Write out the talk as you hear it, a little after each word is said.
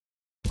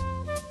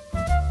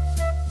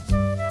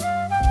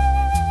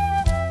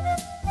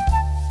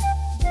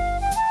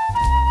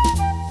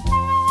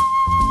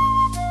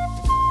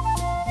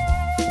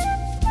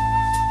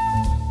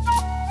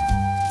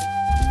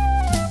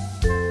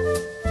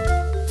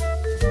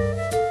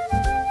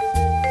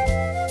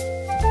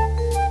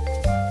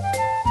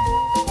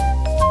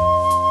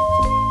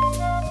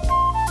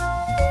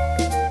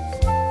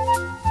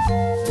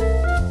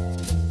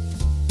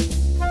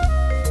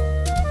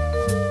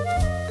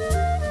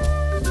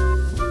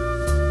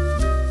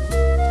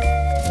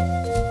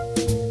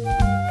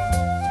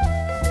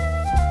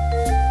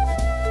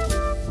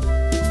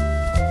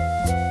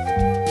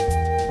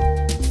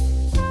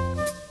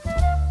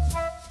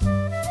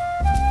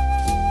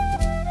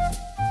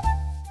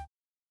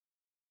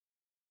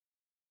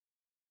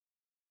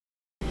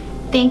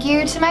Thank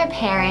you to my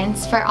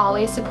parents for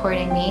always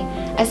supporting me,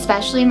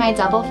 especially my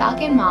double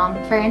Falcon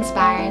mom for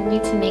inspiring me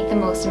to make the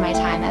most of my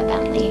time at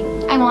Bentley.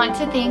 I want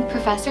to thank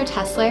Professor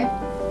Tessler,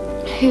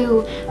 who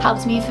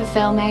helped me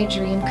fulfill my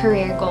dream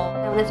career goal.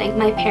 I want to thank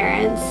my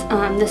parents.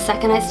 The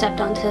second I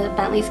stepped onto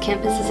Bentley's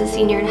campus as a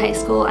senior in high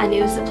school, I knew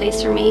it was the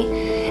place for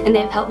me, and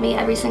they've helped me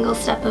every single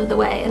step of the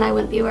way, and I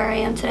wouldn't be where I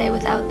am today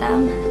without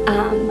them.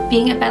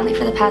 Being at Bentley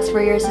for the past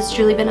 4 years has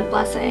truly been a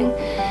blessing,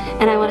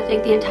 and I want to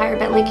thank the entire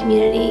Bentley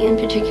community, and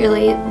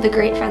particularly the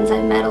great friends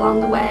I've met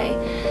along the way.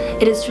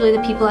 It is truly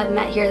the people I've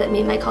met here that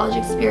made my college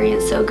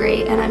experience so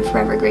great, and I'm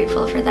forever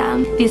grateful for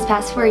them. These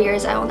past 4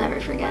 years I will never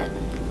forget.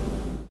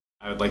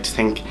 I would like to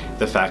thank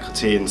the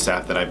faculty and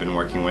staff that I've been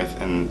working with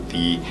in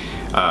the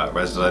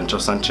residential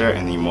center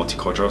and the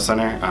multicultural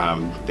center.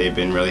 They've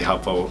been really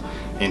helpful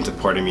in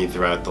supporting me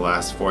throughout the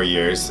last 4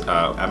 years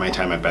at my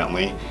time at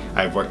Bentley.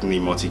 I've worked in the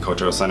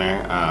multicultural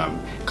center,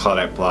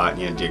 Claudette Blott,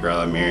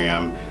 Diagrella,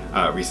 Miriam,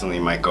 recently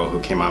Michael, who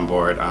came on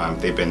board.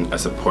 They've been a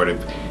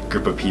supportive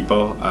group of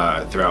people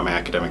throughout my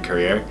academic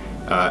career,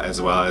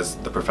 as well as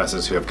the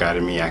professors who have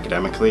guided me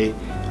academically,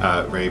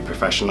 very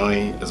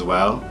professionally as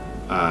well.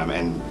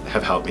 And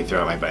have helped me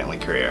throughout my Bentley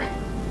career.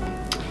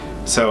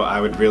 So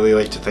I would really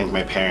like to thank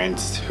my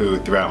parents who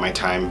throughout my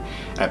time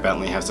at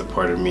Bentley have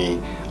supported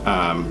me,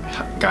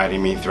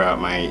 guiding me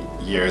throughout my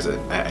years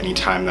at any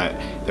time that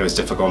there was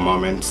difficult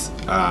moments.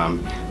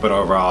 But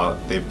overall,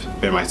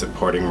 they've been my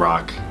supporting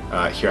rock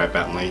here at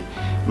Bentley.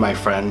 My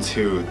friends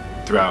who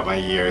throughout my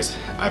years,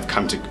 I've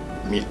come to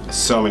meet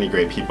so many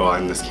great people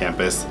on this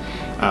campus.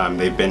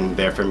 They've been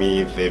there for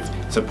me, they've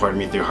supported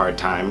me through hard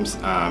times,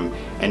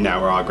 and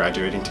now we're all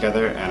graduating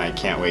together, and I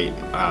can't wait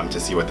to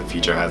see what the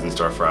future has in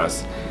store for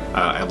us.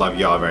 I love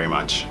you all very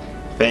much.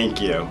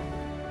 Thank you.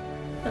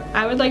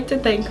 I would like to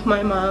thank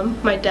my mom,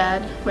 my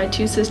dad, my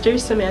 2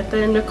 sisters,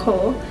 Samantha and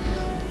Nicole,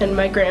 and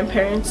my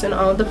grandparents and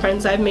all of the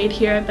friends I've made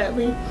here at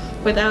Bentley.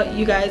 Without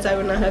you guys, I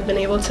would not have been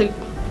able to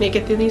make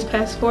it through these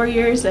past 4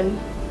 years and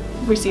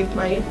receive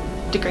my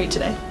degree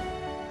today.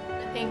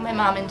 I thank my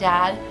mom and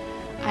dad.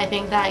 I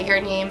think that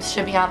your names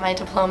should be on my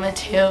diploma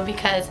too,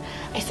 because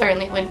I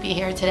certainly wouldn't be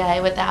here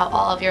today without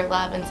all of your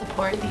love and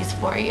support these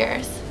 4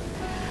 years.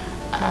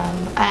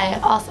 I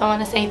also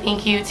want to say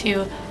thank you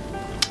to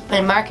my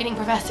marketing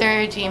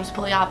professor, James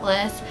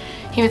Poliopoulos.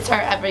 He would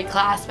start every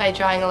class by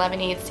drawing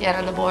 11/8 stand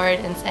on the board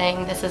and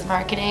saying, "This is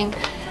marketing,"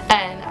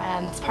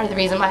 and it's part of the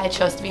reason why I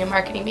chose to be a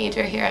marketing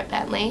major here at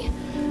Bentley.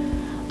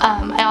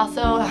 I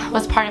also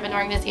was part of an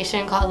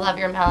organization called Love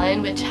Your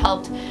Melon, which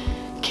helped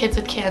kids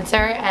with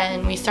cancer,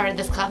 and we started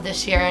this club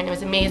this year, and it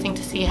was amazing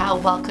to see how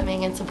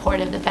welcoming and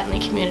supportive the Bentley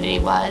community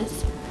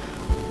was.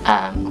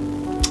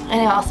 And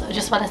I also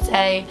just want to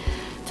say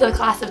to the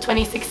class of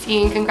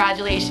 2016,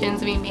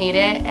 congratulations, we made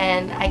it,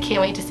 and I can't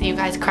wait to see you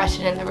guys crush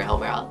it in the real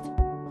world.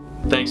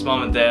 Thanks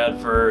Mom and Dad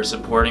for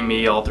supporting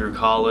me all through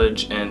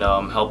college and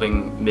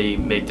helping me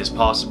make this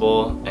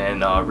possible,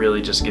 and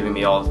really just giving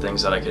me all the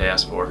things that I could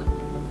ask for.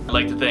 I'd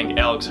like to thank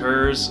Alex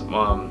Hers,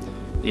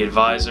 the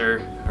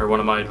advisor, or one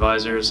of my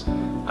advisors.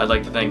 I'd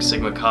like to thank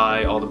Sigma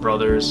Chi, all the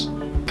brothers.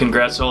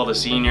 Congrats to all the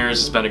seniors,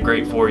 it's been a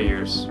great 4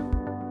 years.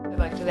 I'd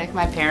like to thank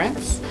my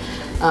parents.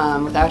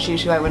 Without you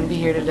two I wouldn't be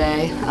here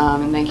today,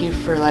 and thank you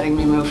for letting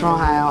me move from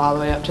Ohio all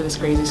the way up to this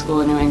crazy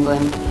school in New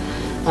England.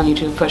 You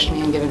two have pushed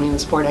me and given me the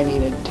support I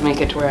needed to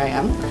make it to where I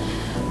am.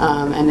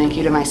 And thank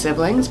you to my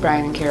siblings,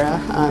 Brian and Kara.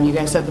 You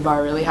guys set the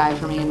bar really high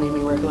for me and made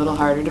me work a little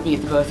harder to beat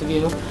the both of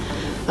you.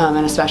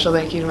 And a special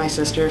thank you to my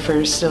sister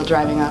for still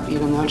driving up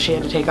even though she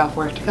had to take off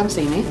work to come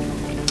see me.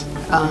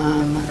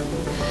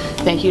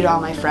 Thank you to all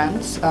my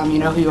friends. You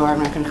know who you are,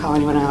 I'm not going to call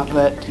anyone out,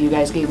 but you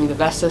guys gave me the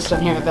best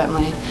system here at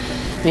Bentley,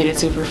 made it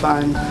super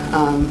fun,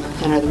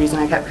 and are the reason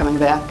I kept coming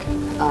back.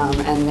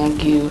 And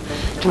thank you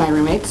to my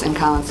roommates in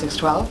Collins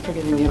 612 for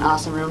giving me an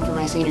awesome room for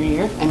my senior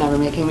year and never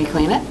making me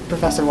clean it.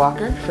 Professor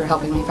Walker for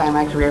helping me find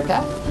my career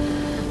path.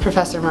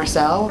 Professor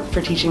Marcel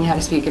for teaching me how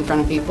to speak in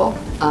front of people,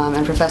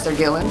 and Professor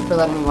Gillen for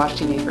letting me watch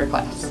TV for a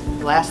class.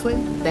 Lastly,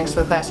 thanks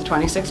to the class of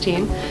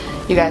 2016.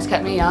 You guys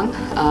kept me young.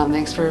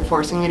 Thanks for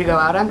forcing me to go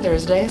out on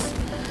Thursdays.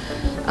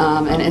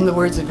 And in the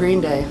words of Green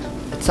Day,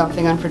 it's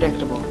something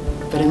unpredictable,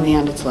 but in the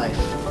end it's life.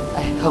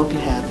 I hope you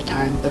have the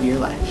time of your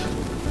life.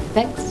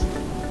 Thanks.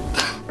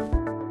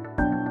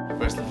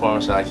 First and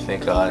foremost, I'd like to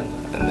thank God,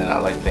 and then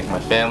I'd like to thank my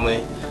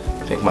family,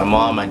 thank my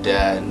mom, my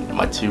dad,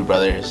 my 2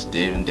 brothers,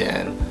 Dave and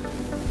Dan,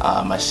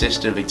 my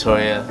sister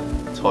Victoria,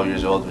 12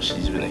 years old, but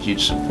she's been a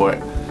huge support.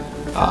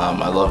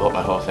 I love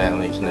my whole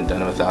family, couldn't have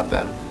done it without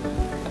them.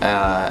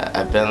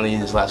 At Bentley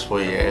these last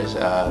 4 years,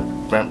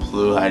 Brent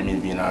Plew hired me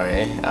to be an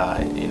RA.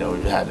 You know,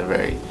 we've had a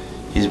very,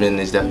 he's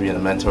definitely been a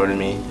mentor to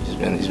me. He's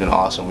been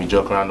awesome. We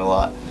joke around a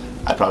lot.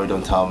 I probably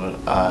don't tell him,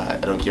 I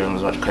don't give him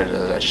as much credit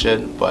as I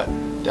should, but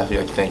definitely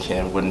like to thank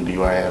him. Wouldn't be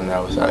where I am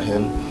now without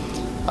him.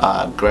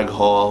 Greg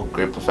Hall,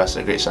 great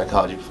professor, great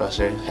psychology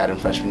professor, had him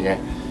freshman year.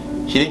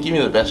 He didn't give me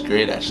the best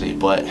grade actually,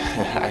 but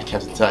I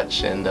kept in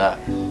touch, and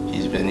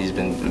he's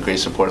been a great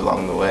support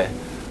along the way.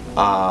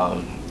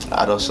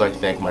 I'd also like to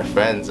thank my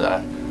friends,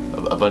 a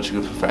bunch of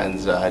group of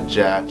friends,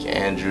 Jack,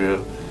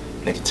 Andrew,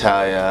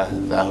 Nicatalia,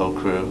 that whole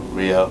crew,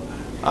 Rio.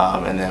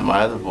 And then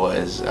my other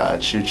boys,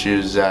 Choo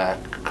Choo, Zach,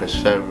 Chris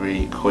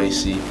February,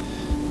 Kwesi,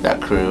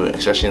 that crew,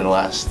 especially in the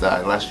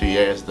last few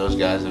years, those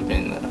guys have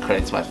been a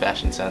credit to my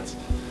fashion sense.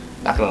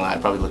 Not gonna lie, I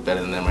probably look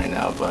better than them right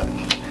now, but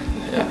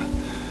yeah.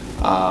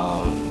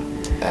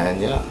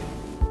 And yeah.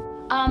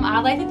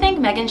 I'd like to thank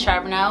Megan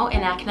Charbonneau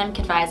in Academic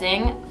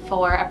Advising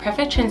for a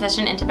perfect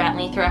transition into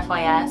Bentley through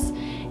FYS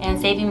and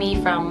saving me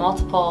from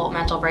multiple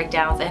mental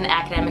breakdowns and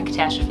academic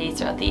catastrophes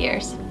throughout the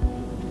years.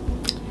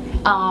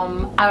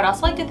 I would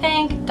also like to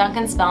thank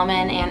Duncan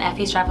Spellman and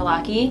Effie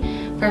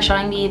Stravilaki for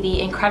showing me the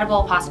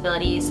incredible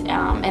possibilities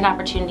and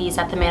opportunities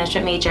that the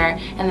management major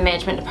and the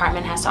management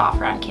department has to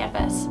offer on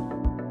campus.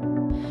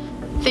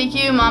 Thank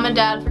you, Mom and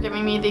Dad, for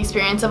giving me the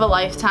experience of a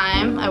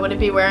lifetime. I wouldn't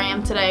be where I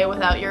am today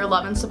without your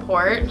love and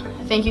support.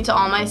 Thank you to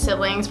all my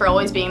siblings for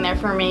always being there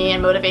for me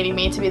and motivating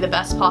me to be the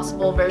best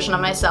possible version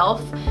of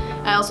myself.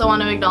 I also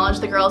want to acknowledge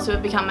the girls who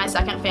have become my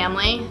second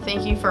family.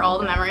 Thank you for all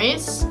the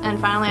memories. And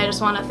finally, I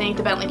just want to thank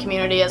the Bentley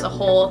community as a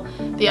whole,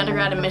 the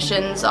undergrad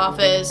admissions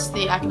office,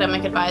 the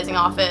academic advising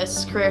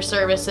office, career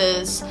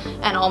services,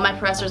 and all my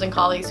professors and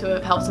colleagues who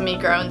have helped me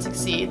grow and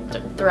succeed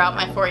throughout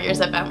my 4 years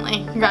at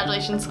Bentley.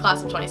 Congratulations,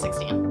 class of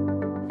 2016.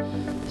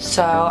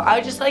 So I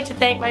would just like to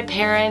thank my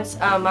parents,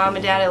 Mom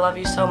and Dad, I love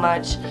you so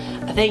much.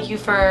 Thank you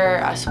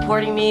for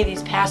supporting me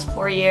these past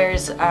 4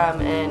 years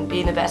and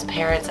being the best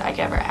parents I could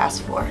ever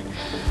ask for.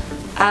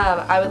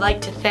 I would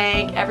like to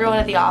thank everyone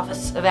at the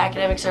Office of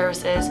Academic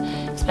Services,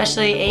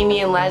 especially Amy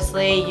and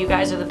Leslie. You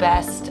guys are the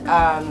best,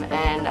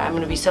 and I'm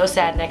going to be so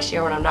sad next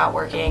year when I'm not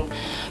working.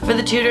 For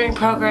the tutoring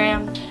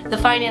program, the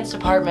finance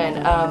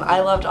department, I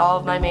loved all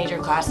of my major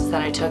classes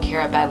that I took here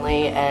at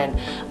Bentley, and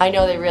I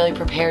know they really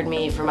prepared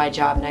me for my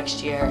job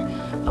next year,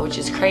 which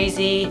is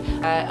crazy.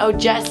 Oh,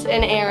 Jess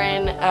and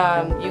Aaron,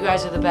 you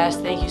guys are the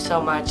best. Thank you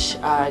so much.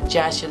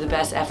 Jess, you're the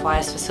best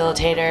FYS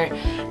facilitator,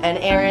 and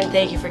Aaron,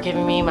 thank you for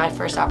giving me my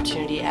first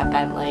opportunity at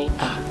Bentley.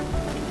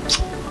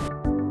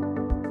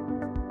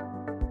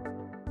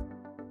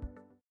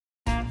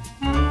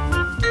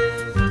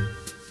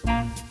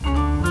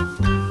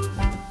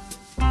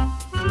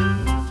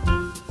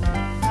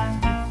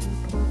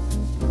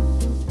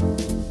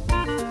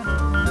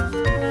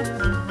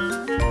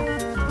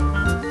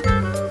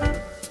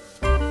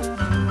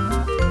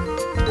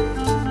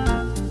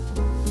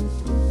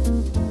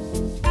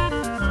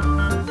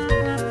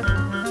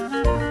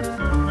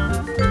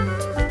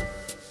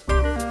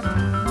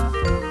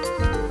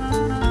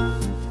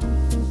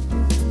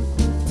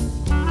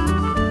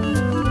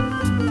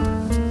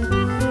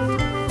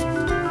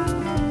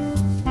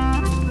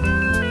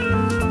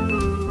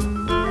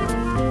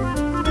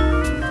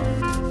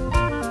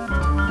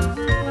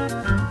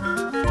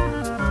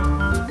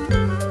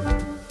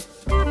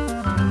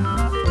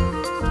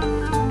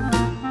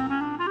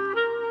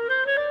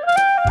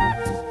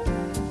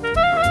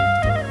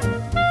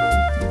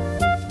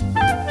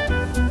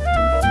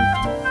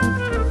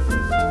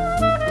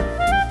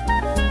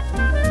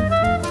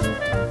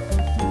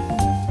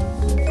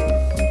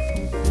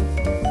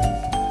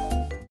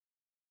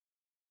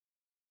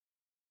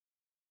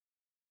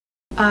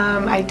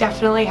 I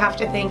definitely have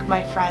to thank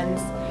my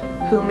friends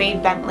who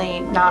made Bentley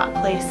not a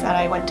place that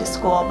I went to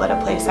school, but a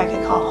place I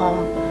could call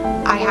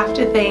home. I have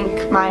to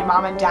thank my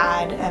mom and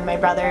dad and my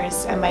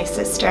brothers and my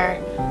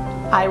sister.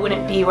 I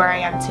wouldn't be where I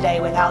am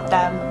today without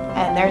them,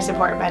 and their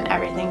support meant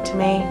everything to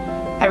me.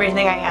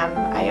 Everything I am,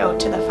 I owe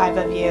to the 5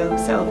 of you,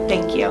 so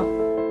thank you.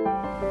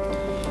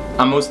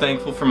 I'm most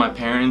thankful for my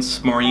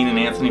parents, Maureen and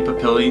Anthony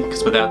Papilli,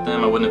 because without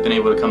them I wouldn't have been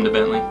able to come to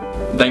Bentley.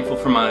 I'm thankful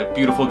for my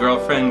beautiful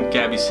girlfriend,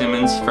 Gabby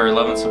Simmons, for her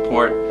love and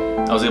support.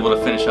 I was able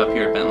to finish up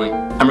here at Bentley.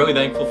 I'm really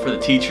thankful for the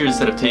teachers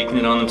that have taken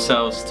it on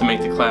themselves to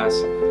make the class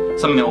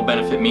something that will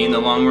benefit me in the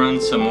long run,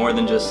 so more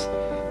than just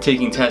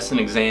taking tests and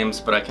exams,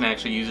 but I can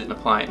actually use it and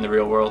apply it in the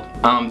real world.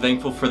 I'm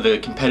thankful for the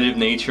competitive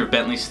nature of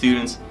Bentley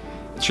students.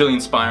 It's really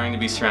inspiring to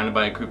be surrounded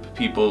by a group of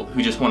people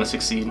who just want to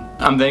succeed.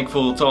 I'm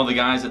thankful to all the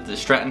guys at the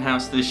Stratton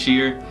House this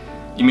year.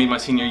 You made my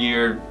senior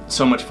year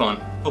so much fun.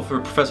 I'm thankful for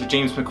Professor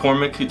James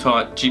McCormick, who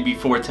taught GB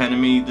 410 to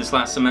me this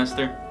last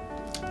semester.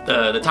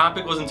 The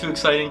topic wasn't too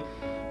exciting,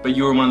 but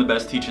you were one of the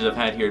best teachers I've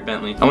had here at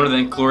Bentley. I want to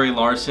thank Gloria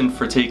Larson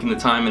for taking the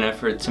time and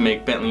effort to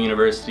make Bentley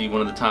University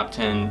one of the top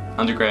 10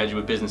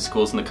 undergraduate business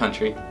schools in the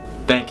country.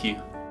 Thank you.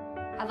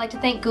 I'd like to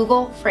thank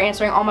Google for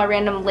answering all my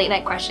random late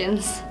night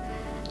questions.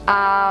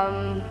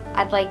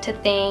 I'd like to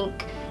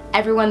thank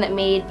everyone that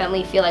made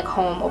Bentley feel like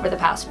home over the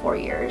past 4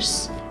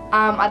 years.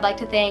 I'd like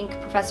to thank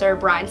Professor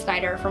Brian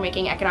Snyder for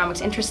making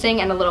economics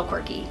interesting and a little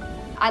quirky.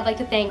 I'd like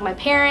to thank my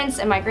parents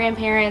and my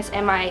grandparents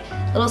and my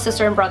little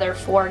sister and brother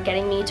for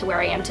getting me to where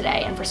I am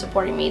today and for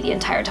supporting me the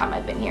entire time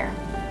I've been here.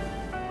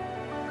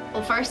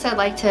 Well, first I'd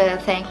like to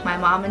thank my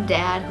mom and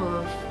dad who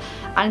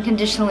have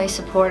unconditionally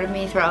supported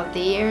me throughout the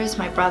years,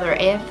 my brother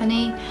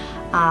Anthony,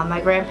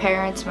 my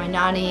grandparents, my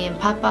nanny and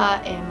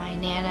papa, and my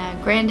nana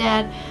and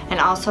granddad,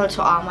 and also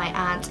to all my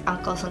aunts,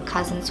 uncles, and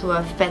cousins who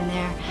have been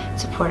there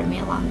supporting me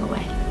along the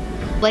way.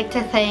 I'd like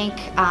to thank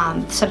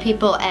some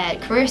people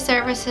at Career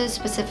Services,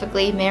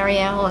 specifically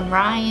Marielle and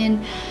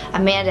Ryan,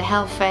 Amanda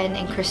Helfen,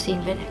 and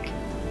Christine Vinnick.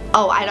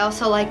 Oh, I'd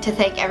also like to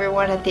thank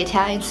everyone at the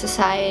Italian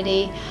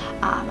Society.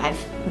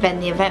 I've been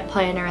the event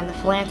planner and the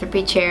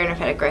philanthropy chair, and I've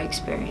had a great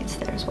experience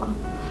there as well.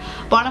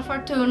 Buona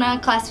fortuna,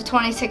 class of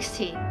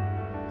 2016.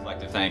 I'd like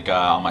to thank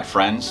all my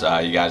friends.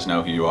 You guys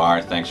know who you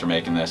are. Thanks for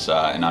making this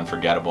an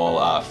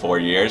unforgettable 4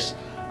 years.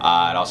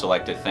 I'd also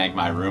like to thank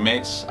my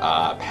roommates,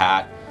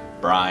 Pat,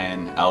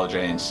 Brian,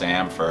 LJ, and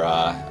Sam for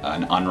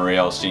an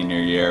unreal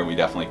senior year. We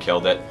definitely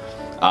killed it.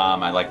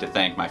 I'd like to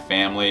thank my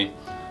family,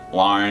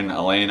 Lauren,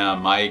 Elena,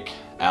 Mike,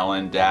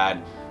 Ellen,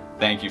 Dad.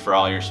 Thank you for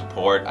all your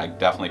support. I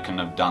definitely couldn't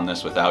have done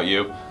this without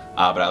you.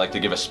 But I'd like to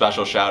give a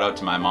special shout out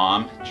to my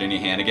mom, Ginny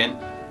Hannigan.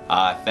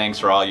 Thanks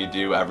for all you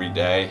do every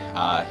day.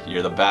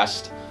 You're the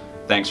best.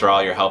 Thanks for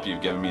all your help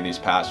you've given me these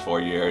past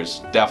 4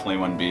 years. Definitely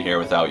wouldn't be here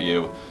without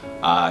you.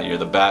 You're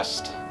the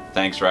best.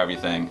 Thanks for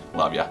everything.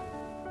 Love ya.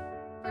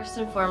 First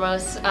and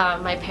foremost,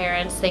 my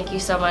parents, thank you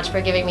so much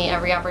for giving me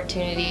every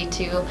opportunity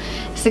to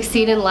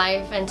succeed in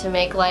life and to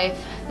make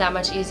life that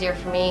much easier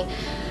for me.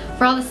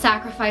 For all the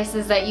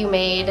sacrifices that you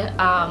made,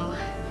 oh,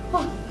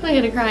 I'm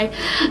gonna cry.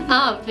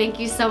 Thank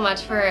you so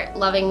much for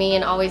loving me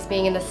and always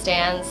being in the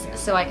stands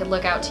so I could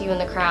look out to you in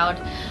the crowd.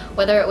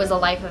 Whether it was a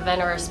life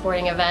event or a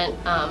sporting event,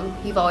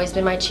 you've always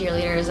been my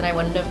cheerleaders and I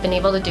wouldn't have been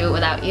able to do it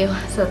without you,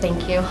 so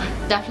thank you.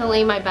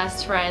 Definitely my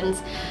best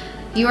friends.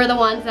 You are the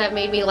ones that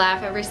made me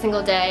laugh every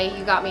single day.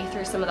 You got me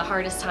through some of the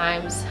hardest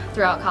times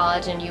throughout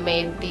college and you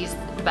made these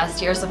the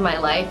best years of my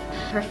life.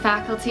 For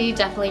faculty,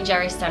 definitely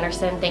Jerry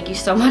Stenerson. Thank you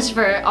so much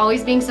for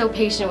always being so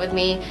patient with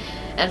me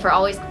and for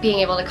always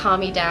being able to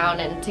calm me down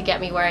and to get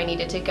me where I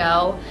needed to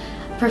go.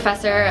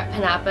 Professor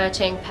Panapa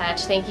Chang Pech,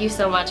 thank you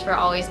so much for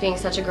always being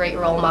such a great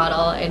role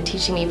model and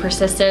teaching me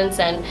persistence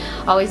and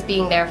always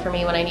being there for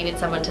me when I needed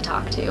someone to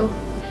talk to.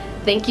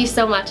 Thank you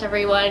so much,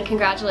 everyone.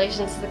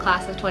 Congratulations to the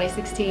class of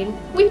 2016.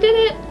 We did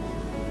it!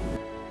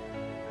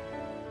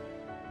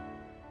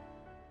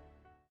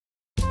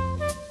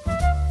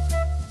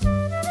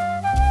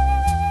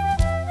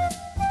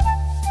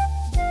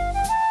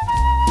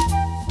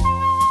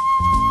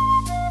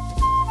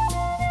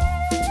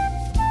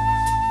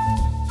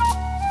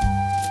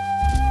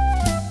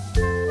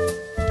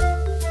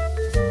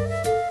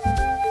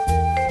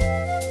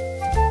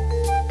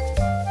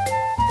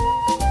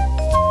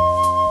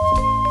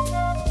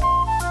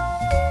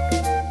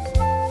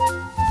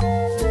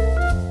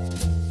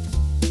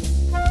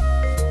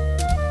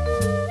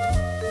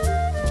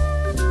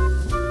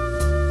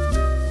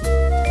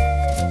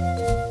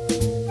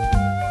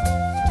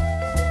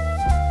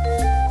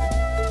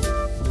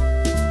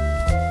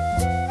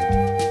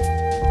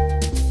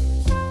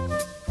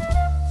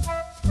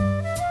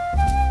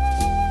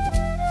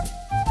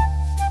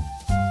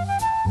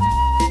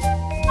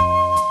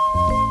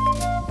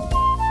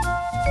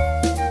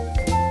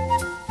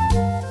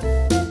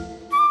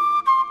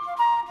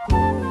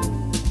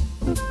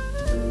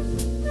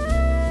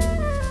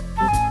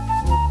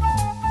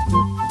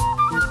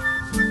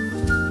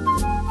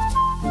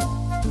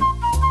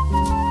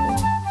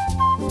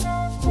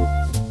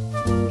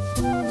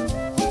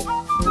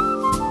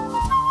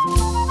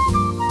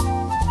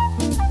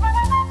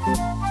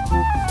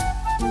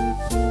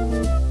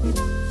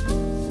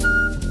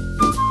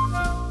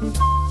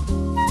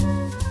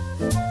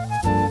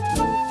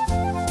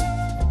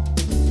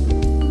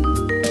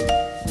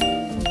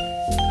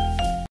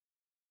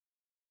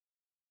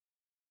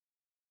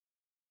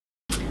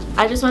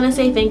 I just want to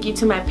say thank you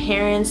to my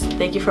parents.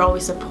 Thank you for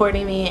always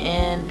supporting me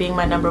and being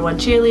my #1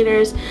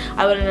 cheerleaders.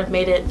 I wouldn't have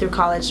made it through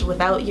college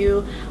without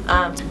you.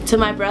 To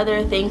my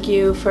brother, thank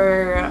you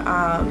for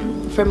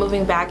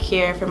moving back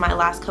here for my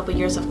last couple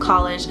years of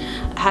college.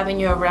 Having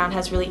you around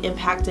has really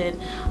impacted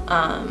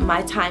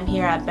my time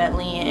here at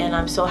Bentley, and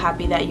I'm so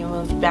happy that you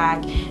moved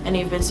back and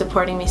you've been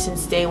supporting me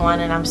since day one,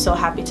 and I'm so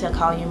happy to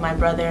call you my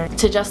brother.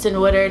 To Justin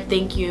Woodard,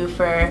 thank you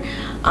for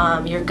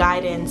your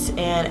guidance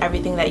and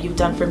everything that you've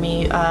done for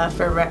me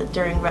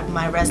during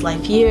my Res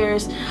Life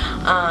years.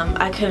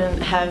 I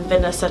couldn't have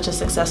been such a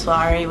successful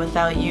RA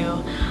without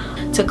you.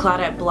 To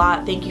Claudette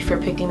Blott, thank you for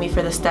picking me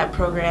for the STEP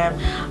program.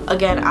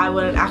 Again, I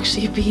wouldn't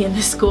actually be in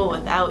this school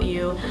without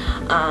you.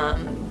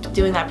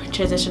 Doing that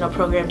transitional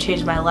program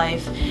changed my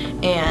life,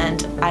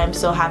 and I'm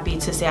so happy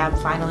to say I'm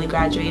finally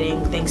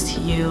graduating thanks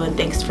to you, and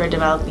thanks for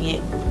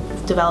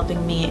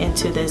developing me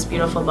into this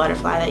beautiful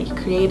butterfly that you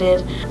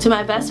created. To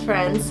my best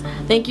friends,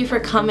 thank you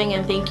for coming,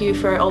 and thank you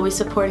for always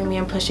supporting me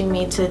and pushing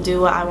me to do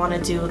what I want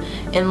to do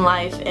in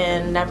life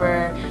and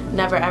never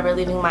ever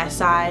leaving my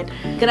side.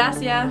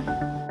 Gracias.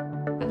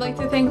 I'd like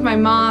to thank my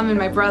mom and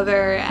my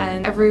brother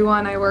and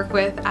everyone I work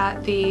with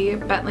at the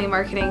Bentley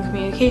Marketing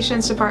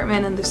Communications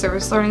Department and the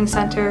Service Learning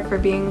Center for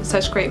being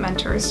such great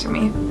mentors to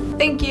me.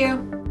 Thank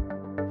you.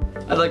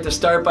 I'd like to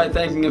start by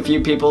thanking a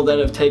few people that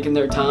have taken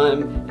their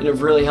time and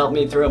have really helped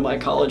me throughout my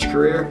college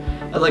career.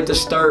 I'd like to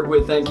start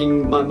with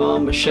thanking my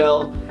mom,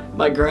 Michelle,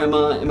 my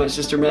grandma, and my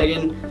sister,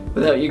 Megan.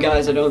 Without you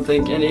guys, I don't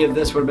think any of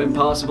this would have been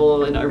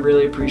possible, and I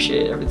really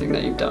appreciate everything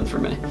that you've done for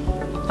me.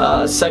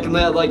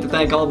 Secondly, I'd like to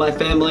thank all of my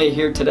family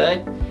here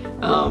today,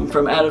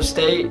 from out of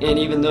state and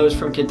even those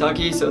from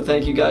Kentucky, so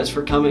thank you guys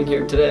for coming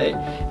here today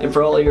and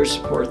for all of your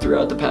support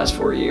throughout the past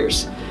 4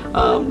 years.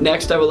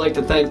 Next, I would like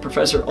to thank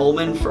Professor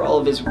Ullman for all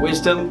of his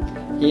wisdom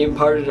he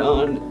imparted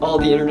on all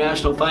the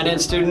international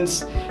finance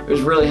students. It was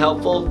really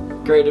helpful,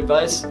 great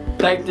advice.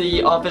 Thank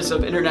the Office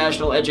of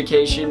International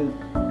Education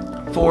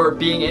for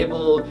being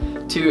able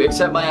to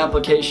accept my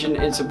application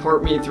and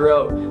support me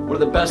throughout one of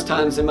the best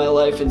times in my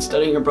life in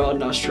studying abroad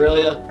in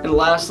Australia. And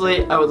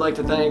lastly, I would like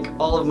to thank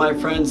all of my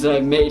friends that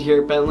I've made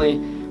here at Bentley.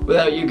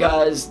 Without you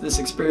guys, this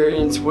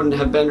experience wouldn't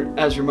have been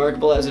as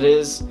remarkable as it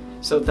is.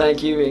 So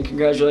thank you and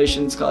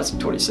congratulations, class of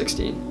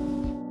 2016.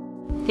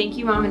 Thank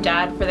you, Mom and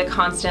Dad, for the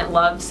constant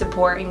love,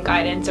 support, and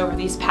guidance over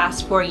these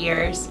past 4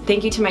 years.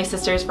 Thank you to my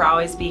sisters for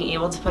always being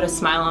able to put a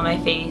smile on my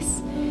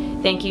face.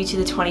 Thank you to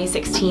the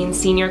 2016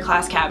 Senior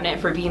Class Cabinet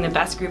for being the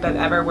best group I've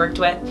ever worked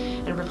with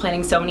and for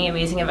planning so many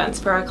amazing events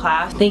for our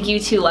class. Thank you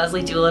to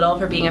Leslie Doolittle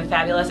for being a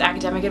fabulous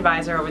academic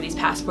advisor over these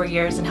past 4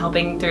 years and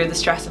helping through the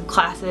stress of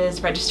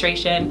classes,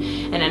 registration,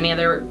 and any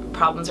other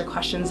problems or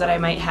questions that I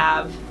might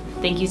have.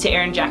 Thank you to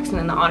Aaron Jackson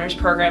and the Honors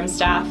Program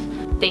staff.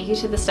 Thank you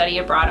to the Study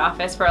Abroad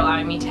office for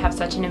allowing me to have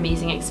such an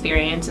amazing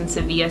experience in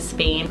Sevilla,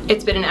 Spain.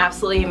 It's been an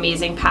absolutely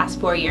amazing past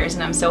 4 years,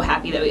 and I'm so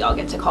happy that we all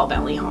get to call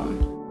Bentley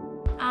home.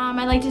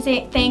 I'd like to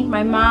thank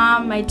my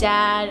mom, my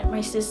dad, my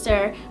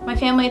sister, my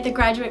family at the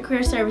Graduate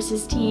Career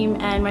Services team,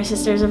 and my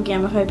sisters of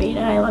Gamma Phi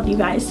Beta. I love you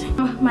guys.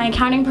 My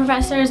accounting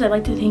professors, I'd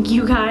like to thank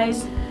you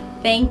guys.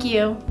 Thank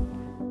you.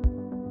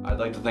 I'd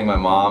like to thank my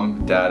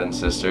mom, dad, and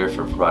sister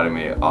for providing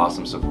me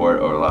awesome support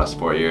over the last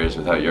 4 years.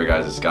 Without your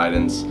guys'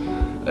 guidance,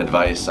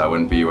 advice, I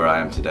wouldn't be where I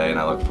am today, and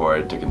I look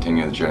forward to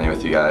continuing the journey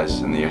with you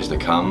guys in the years to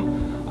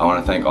come. I want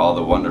to thank all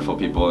the wonderful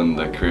people in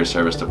the Career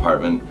Service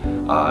Department.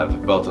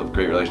 I've built a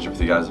great relationship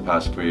with you guys the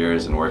past 4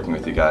 years, and working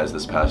with you guys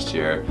this past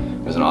year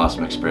was an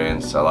awesome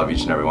experience. I love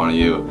each and every one of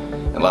you.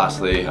 And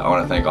lastly, I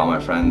want to thank all my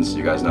friends.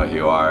 You guys know who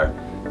you are.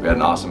 We had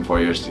an awesome 4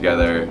 years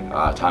together,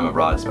 time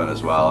abroad spent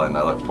as well, and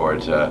I look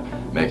forward to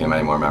making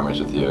many more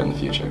memories with you in the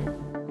future.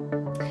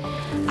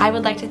 I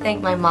would like to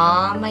thank my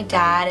mom, my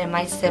dad, and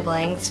my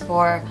siblings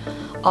for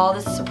all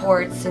the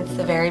support since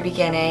the very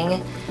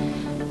beginning.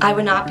 I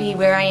would not be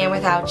where I am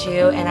without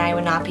you, and I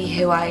would not be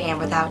who I am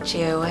without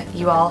you.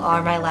 You all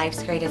are my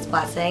life's greatest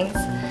blessings.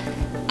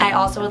 I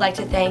also would like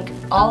to thank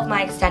all of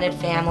my extended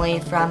family,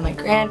 from my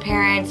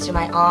grandparents to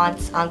my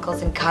aunts,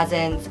 uncles, and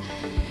cousins.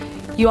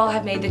 You all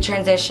have made the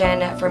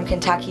transition from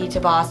Kentucky to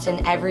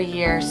Boston every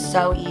year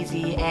so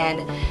easy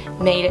and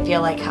made it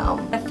feel like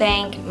home. I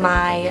thank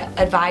my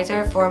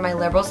advisor for my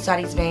liberal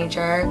studies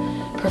major,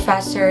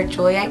 Professor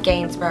Juliet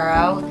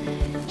Gainsborough.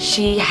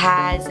 She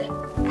has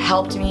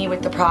helped me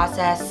with the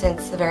process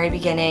since the very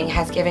beginning,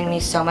 has given me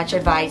so much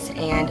advice,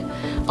 and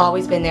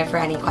always been there for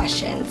any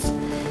questions.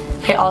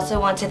 I also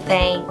want to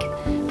thank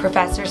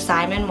Professor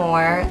Simon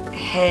Moore.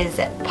 His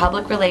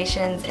public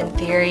relations and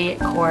theory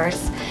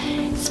course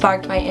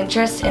sparked my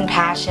interest and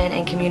passion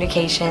in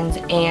communications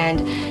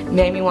and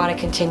made me want to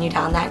continue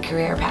down that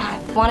career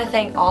path. I want to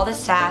thank all the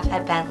staff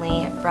at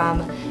Bentley, from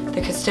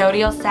the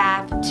custodial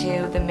staff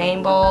to the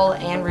main bowl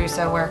and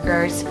Russo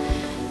workers.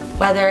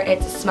 Whether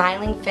it's a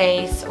smiling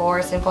face or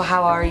a simple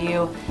how are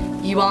you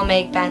all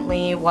make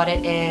Bentley what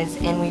it is,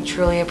 and we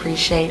truly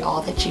appreciate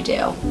all that you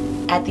do.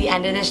 At the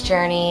end of this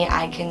journey,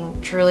 I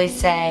can truly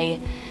say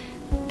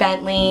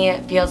Bentley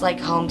feels like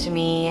home to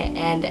me,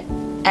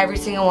 and every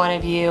single one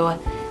of you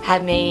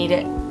have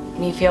made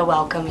me feel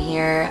welcome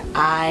here.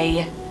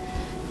 I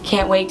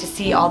can't wait to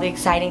see all the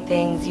exciting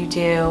things you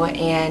do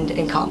and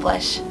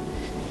accomplish.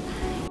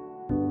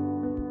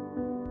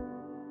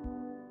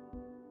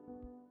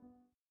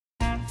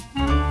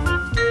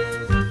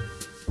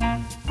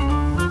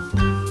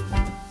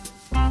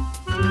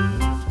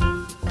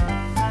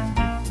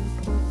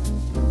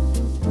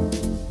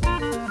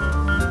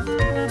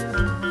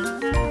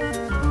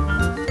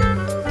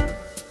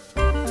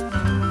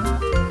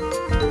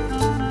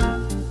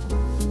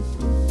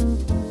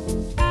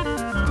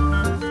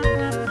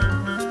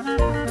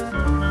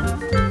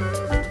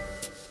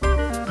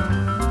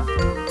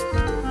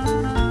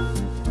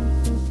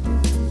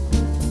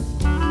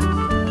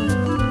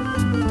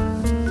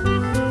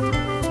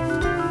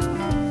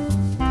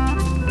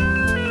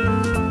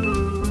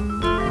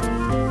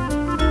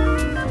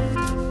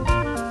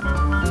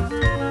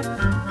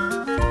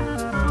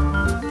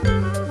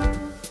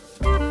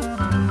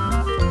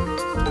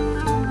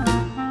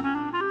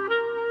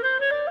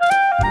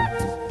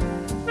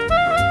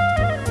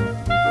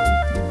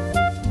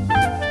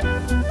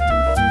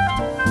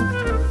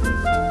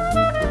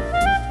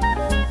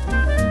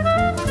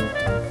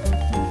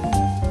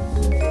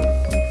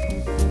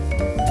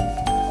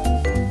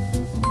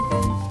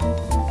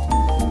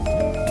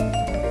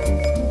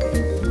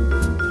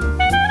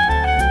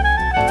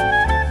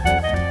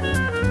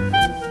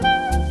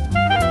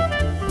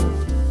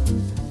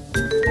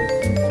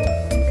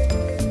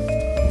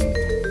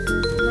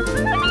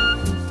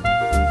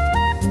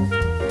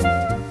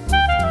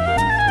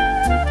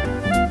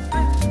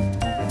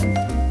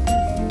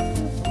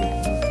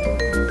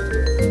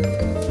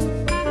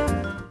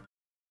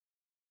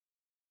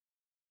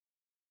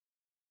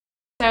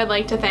 I'd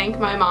like to thank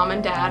my mom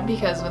and dad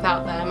because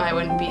without them I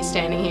wouldn't be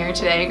standing here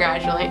today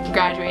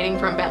graduating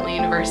from Bentley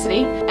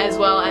University, as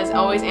well as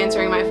always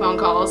answering my phone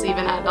calls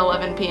even at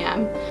 11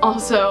 p.m.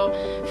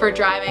 Also for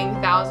driving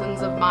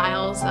thousands of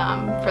miles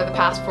for the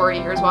past 4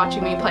 years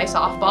watching me play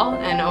softball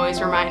and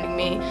always reminding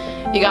me,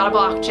 you gotta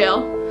block,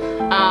 Jill.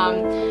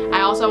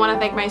 I also want to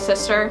thank my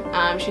sister.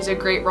 She's a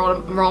great role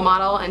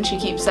model and she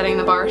keeps setting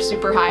the bar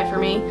super high for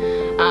me.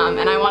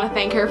 And I want to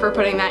thank her for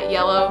putting that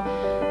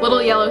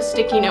little yellow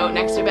sticky note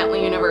next to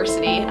Bentley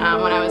University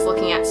when I was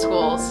looking at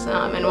schools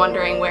and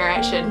wondering where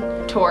I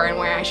should tour and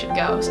where I should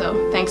go.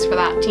 So thanks for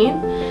that, team.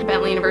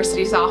 Bentley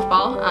University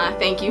softball,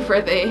 thank you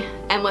for the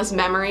endless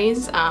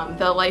memories,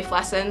 the life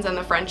lessons and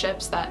the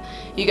friendships that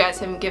you guys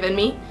have given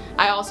me.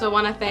 I also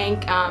want to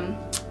thank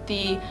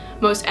the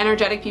most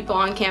energetic people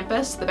on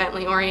campus, the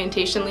Bentley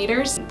orientation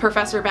leaders.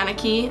 Professor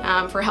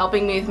Beneke for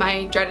helping me with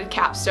my dreaded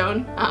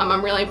capstone.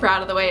 I'm really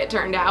proud of the way it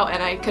turned out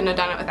and I couldn't have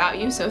done it without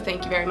you, so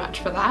thank you very much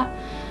for that.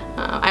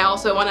 I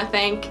also want to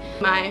thank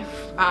my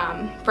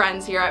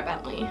friends here at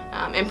Bentley,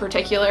 in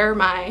particular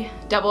my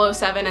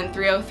 007 and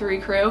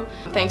 303 crew.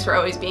 Thanks for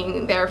always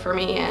being there for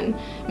me and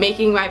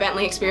making my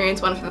Bentley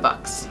experience one for the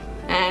books.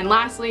 And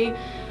lastly,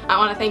 I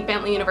want to thank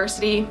Bentley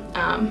University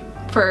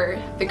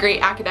for the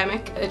great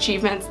academic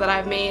achievements that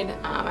I've made.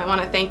 I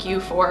want to thank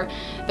you for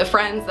the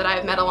friends that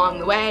I've met along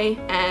the way,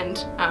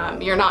 and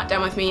you're not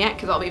done with me yet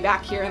because I'll be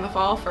back here in the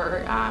fall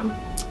for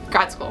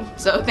grad school.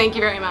 So thank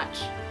you very much.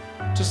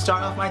 To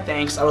start off my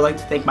thanks, I would like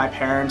to thank my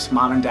parents,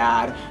 mom and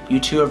dad. You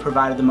two have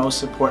provided the most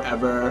support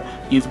ever.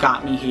 You've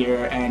got me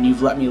here and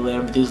you've let me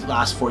live these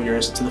last 4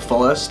 years to the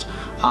fullest.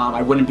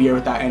 I wouldn't be here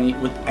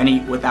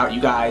without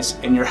you guys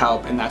and your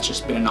help, and that's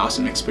just been an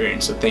awesome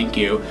experience, so thank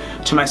you.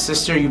 To my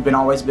sister, you've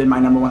always been my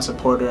 #1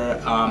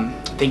 supporter.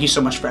 Thank you so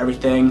much for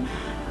everything.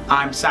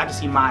 I'm sad to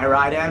see my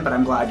ride end, but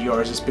I'm glad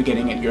yours is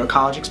beginning at your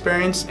college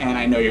experience, and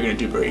I know you're going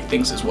to do great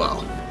things as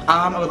well.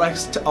 I would like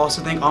to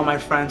also thank all my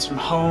friends from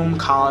home,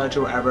 college,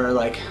 or wherever.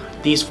 Like,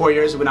 these 4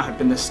 years would not have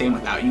been the same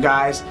without you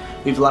guys.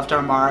 We've left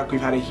our mark,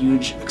 we've had a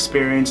huge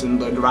experience,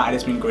 and the ride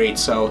has been great,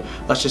 so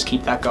let's just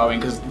keep that going,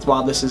 because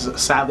while this is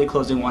sadly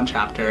closing one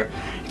chapter,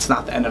 it's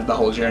not the end of the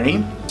whole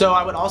journey. So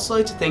I would also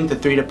like to thank the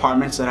 3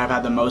 departments that have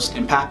had the most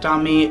impact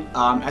on me,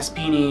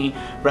 SP&E,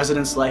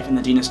 Residence Life, and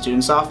the Dean of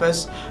Students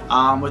Office.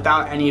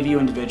 Without any of you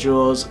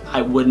individuals,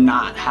 I would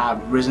not have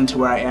risen to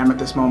where I am at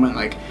this moment.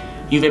 Like,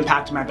 you've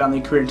impacted my Bentley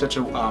career in such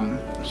a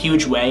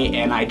huge way,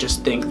 and I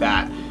just think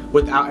that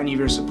without any of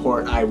your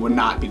support, I would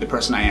not be the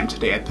person I am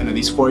today at the end of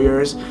these 4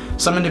 years.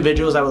 Some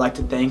individuals I would like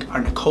to thank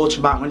are Nicole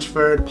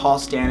Chabot-Winchford, Paul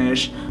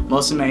Stanish,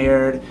 Melissa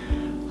Mayard,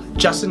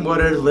 Justin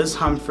Woodard, Liz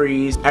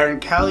Humphreys, Erin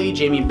Kelly,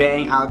 Jamie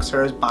Bang, Alex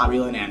Hers, Bobby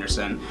Lynn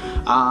Anderson.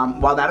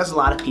 While that is a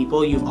lot of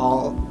people, you've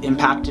all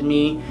impacted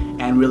me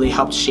and really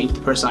helped shape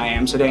the person I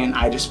am today, and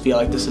I just feel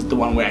like this is the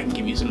one way I can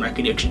give you some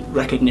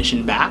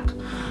recognition back.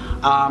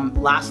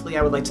 Lastly,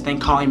 I would like to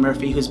thank Colleen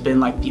Murphy, who's been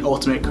like the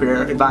ultimate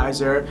career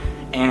advisor,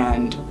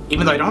 and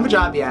even though I don't have a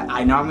job yet,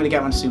 I know I'm going to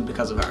get one soon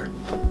because of her.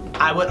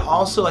 I would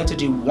also like to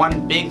do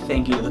one big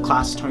thank you to the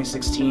class of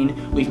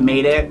 2016. We've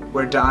made it,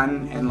 we're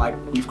done, and like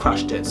we've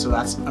crushed it, so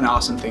that's an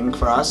awesome thing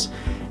for us,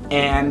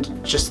 and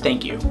just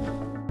thank you.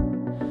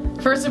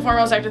 First and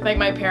foremost, I have to thank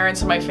my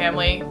parents and my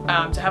family.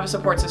 To have a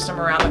support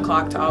system around the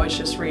clock to always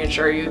just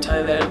reassure you,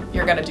 tell you that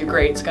you're going to do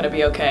great, it's going to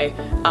be okay,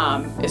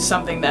 is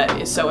something that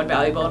is so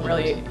invaluable and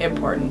really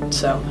important.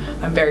 So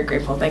I'm very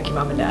grateful. Thank you,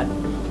 Mom and Dad.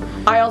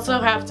 I also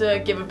have to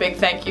give a big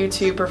thank you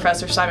to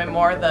Professor Simon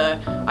Moore, the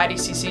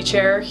IDCC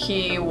chair.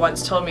 He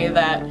once told me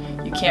that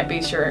you can't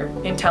base your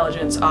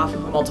intelligence off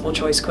of a multiple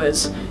choice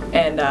quiz,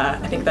 and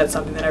I think that's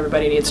something that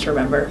everybody needs to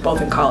remember,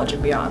 both in college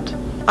and beyond.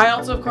 I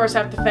also, of course,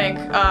 have to thank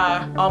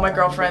all my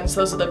girlfriends.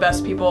 Those are the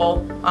best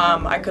people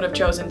I could have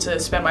chosen to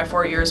spend my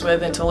 4 years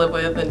with and to live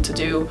with and to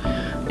do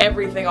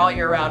everything all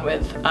year round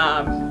with.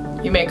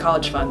 You make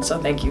college fun, so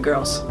thank you,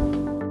 girls.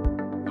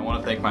 I want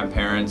to thank my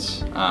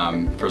parents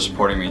for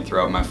supporting me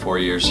throughout my 4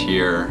 years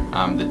here,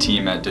 the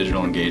team at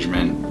Digital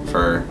Engagement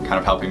for kind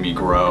of helping me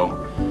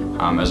grow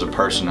as a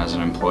person, as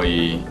an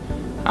employee,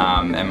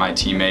 and my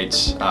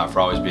teammates for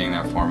always being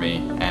there for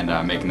me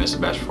and making this the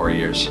best 4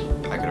 years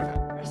I could have had.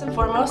 First and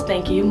foremost,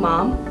 thank you,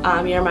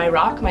 Mom. You're my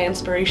rock, my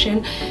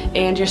inspiration,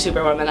 and you're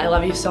Superwoman. I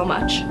love you so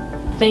much.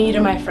 Thank you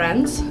to my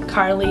friends,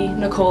 Carly,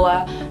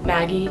 Nicola,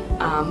 Maggie.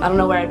 I don't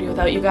know where I'd be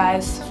without you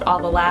guys, for all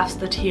the laughs,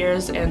 the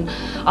tears, and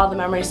all the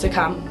memories to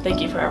come.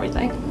 Thank you for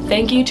everything.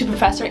 Thank you to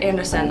Professor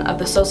Anderson of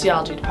the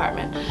Sociology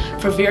Department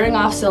for veering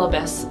off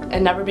syllabus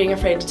and never being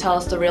afraid to tell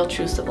us the real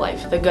truths of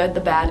life, the good,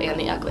 the bad, and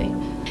the ugly.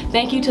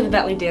 Thank you to the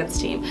Bentley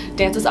dance team.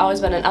 Dance has always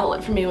been an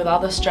outlet for me with all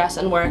the stress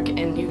and work,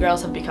 and you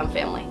girls have become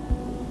family.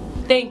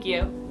 Thank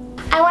you.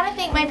 I want to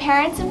thank my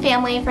parents and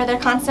family for their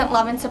constant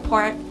love and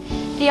support,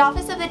 the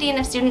Office of the Dean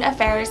of Student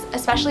Affairs,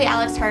 especially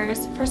Alex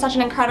Hers, for such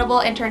an incredible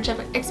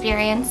internship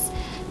experience,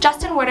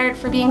 Justin Woodard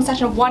for being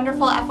such a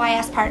wonderful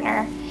FYS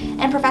partner,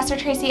 and Professor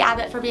Tracy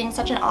Abbott for being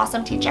such an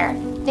awesome teacher.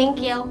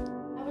 Thank you.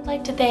 I would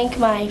like to thank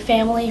my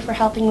family for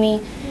helping me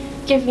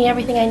give me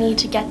everything I need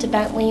to get to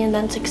Bentley and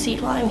then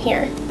succeed while I'm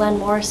here. Len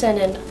Morrison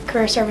and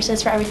Career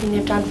Services for everything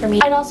they've done for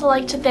me. I'd also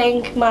like to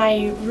thank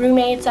my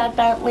roommates at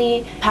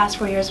Bentley. The past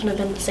 4 years wouldn't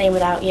have been the same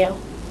without you.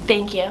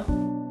 Thank you.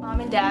 Mom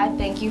and Dad,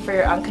 thank you for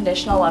your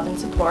unconditional love and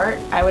support.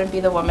 I wouldn't be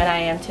the woman I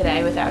am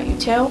today without you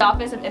two. The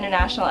Office of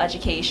International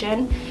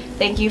Education,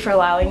 thank you for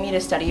allowing me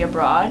to study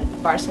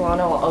abroad.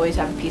 Barcelona will always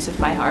have a piece of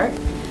my heart.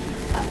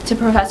 To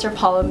Professor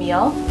Paul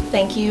Emile,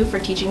 thank you for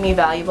teaching me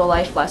valuable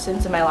life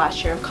lessons in my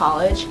last year of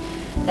college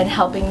and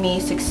helping me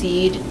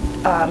succeed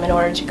in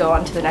order to go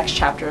on to the next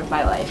chapter of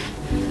my life.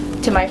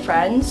 To my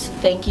friends,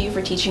 thank you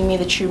for teaching me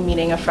the true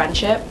meaning of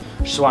friendship.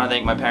 Just want to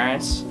thank my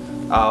parents.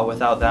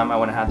 Without them, I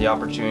wouldn't have the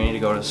opportunity to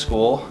go to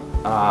school.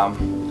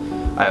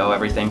 I owe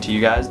everything to you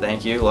guys.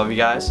 Thank you. Love you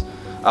guys.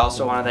 I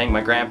also want to thank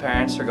my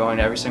grandparents for going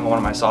to every single one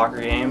of my soccer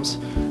games,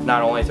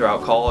 not only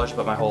throughout college,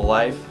 but my whole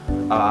life.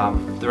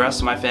 The rest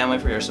of my family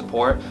for your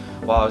support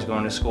while I was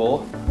going to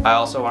school. I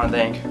also want to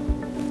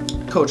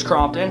thank Coach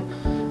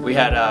Crompton. We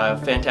had a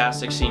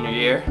fantastic senior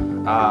year,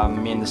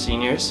 me and the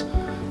seniors,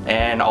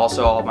 and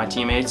also all of my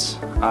teammates.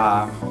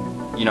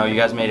 You know, you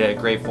guys made it a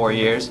great 4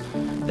 years.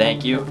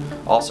 Thank you.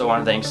 Also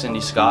want to thank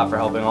Cindy Scott for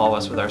helping all of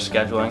us with our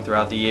scheduling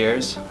throughout the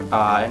years,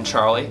 and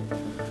Charlie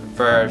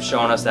for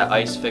showing us that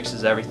ice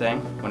fixes everything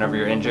whenever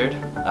you're injured.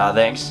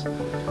 Thanks.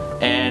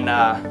 And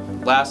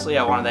lastly,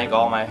 I want to thank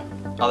all my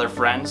other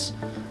friends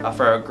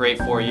for a great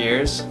 4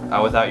 years.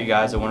 Without you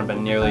guys, I wouldn't have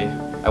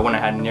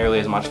had nearly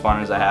as much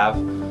fun as I have.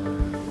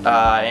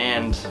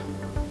 And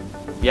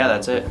yeah,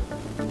 that's it.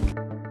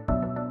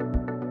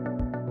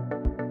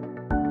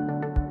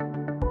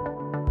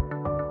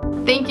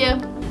 Thank you.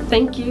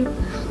 Thank you.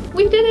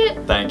 We did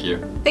it. Thank you.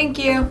 Thank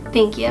you.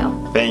 Thank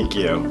you. Thank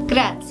you.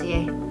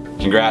 Grazie.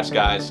 Congrats,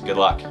 guys. Good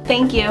luck.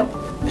 Thank you.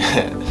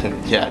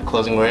 Yeah,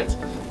 closing words,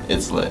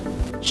 it's lit.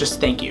 Just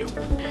thank you.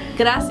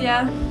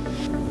 Gracias.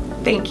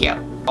 Thank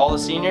you. All the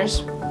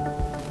seniors,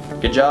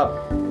 good job.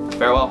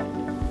 Farewell.